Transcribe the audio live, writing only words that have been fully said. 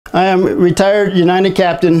I am retired United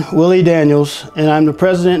Captain Willie Daniels, and I'm the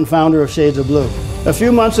president and founder of Shades of Blue. A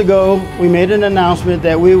few months ago, we made an announcement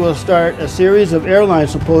that we will start a series of airline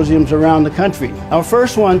symposiums around the country. Our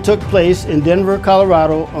first one took place in Denver,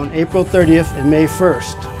 Colorado on April 30th and May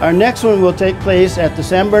 1st. Our next one will take place at the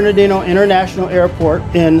San Bernardino International Airport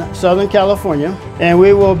in Southern California, and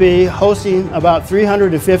we will be hosting about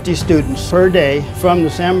 350 students per day from the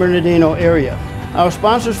San Bernardino area. Our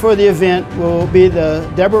sponsors for the event will be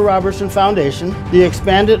the Deborah Robertson Foundation, the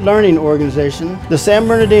Expanded Learning Organization, the San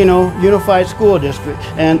Bernardino Unified School District,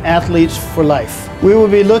 and Athletes for Life. We will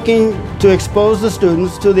be looking to expose the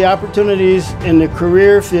students to the opportunities in the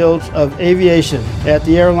career fields of aviation at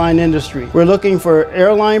the airline industry. We're looking for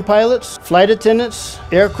airline pilots, flight attendants,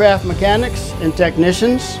 aircraft mechanics and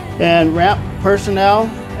technicians, and ramp personnel,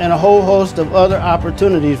 and a whole host of other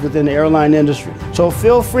opportunities within the airline industry. So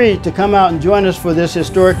feel free to come out and join us for this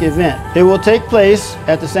historic event. It will take place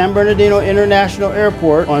at the San Bernardino International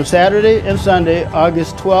Airport on Saturday and Sunday,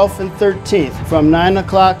 August 12th and 13th from 9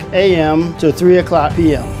 o'clock a.m. to 3 o'clock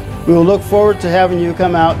p.m. We will look forward to having you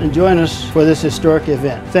come out and join us for this historic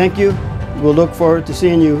event. Thank you. We'll look forward to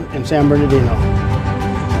seeing you in San Bernardino.